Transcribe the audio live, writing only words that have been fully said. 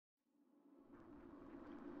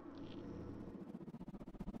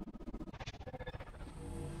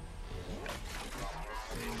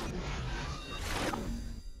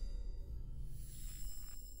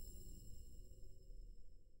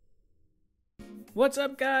What's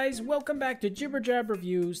up guys, welcome back to Jibber Jab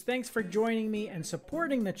Reviews. Thanks for joining me and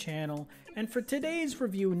supporting the channel. And for today's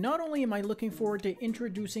review, not only am I looking forward to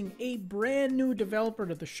introducing a brand new developer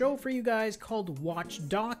to the show for you guys called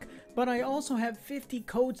DOCC, but I also have 50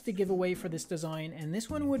 codes to give away for this design, and this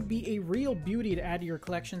one would be a real beauty to add to your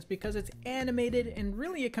collections because it's animated and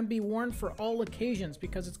really it can be worn for all occasions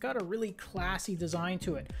because it's got a really classy design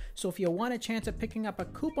to it. So if you want a chance at picking up a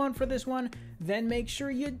coupon for this one, then make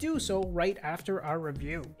sure you do so right after our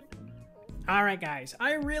review. Alright guys,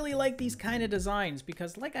 I really like these kind of designs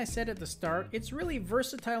because like I said at the start, it's really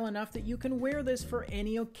versatile enough that you can wear this for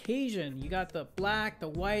any occasion. You got the black, the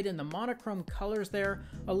white, and the monochrome colors there,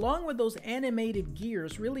 along with those animated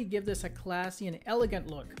gears really give this a classy and elegant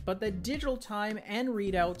look, but the digital time and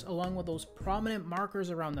readouts along with those prominent markers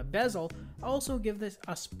around the bezel also give this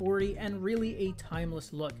a sporty and really a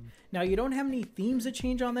timeless look. Now you don't have any themes to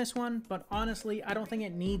change on this one, but honestly I don't think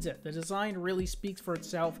it needs it. The design really speaks for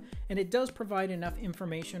itself and it does provide enough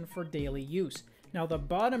information for daily use. Now the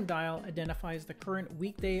bottom dial identifies the current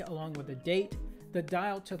weekday along with the date. The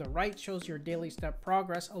dial to the right shows your daily step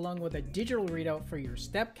progress along with a digital readout for your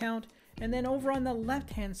step count. And then over on the left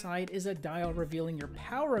hand side is a dial revealing your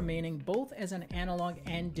power remaining both as an analog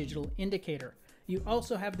and digital indicator. You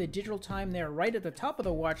also have the digital time there right at the top of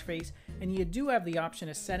the watch face, and you do have the option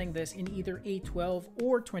of setting this in either a 12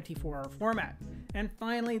 or 24-hour format. And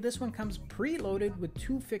finally, this one comes preloaded with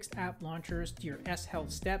 2 fixed app launchers to your S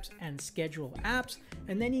Health Steps and Schedule apps,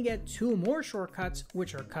 and then you get 2 more shortcuts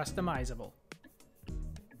which are customizable.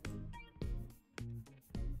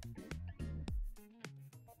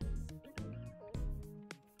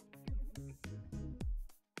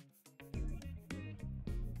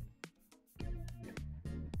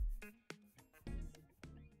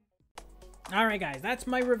 Alright guys, that's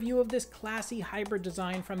my review of this classy hybrid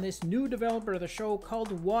design from this new developer of the show called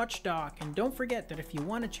DOCC. And don't forget that if you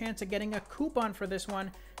want a chance at getting a coupon for this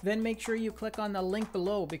one, then make sure you click on the link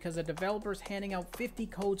below because the developer's handing out 50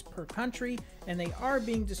 codes per country and they are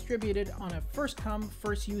being distributed on a first come,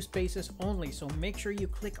 first use basis only. So make sure you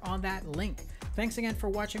click on that link. Thanks again for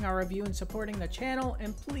watching our review and supporting the channel,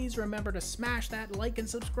 and please remember to smash that like and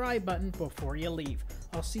subscribe button before you leave.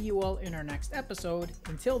 I'll see you all in our next episode.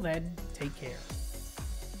 Until then, take care.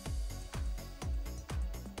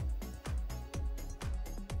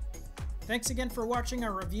 Thanks again for watching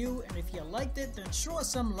our review, and if you liked it, then show us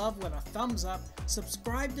some love with a thumbs up,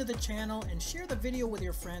 subscribe to the channel, and share the video with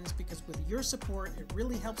your friends because with your support, it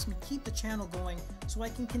really helps me keep the channel going so I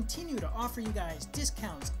can continue to offer you guys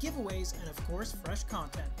discounts, giveaways, and of course, fresh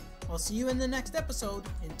content. I'll see you in the next episode.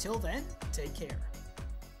 Until then, take care.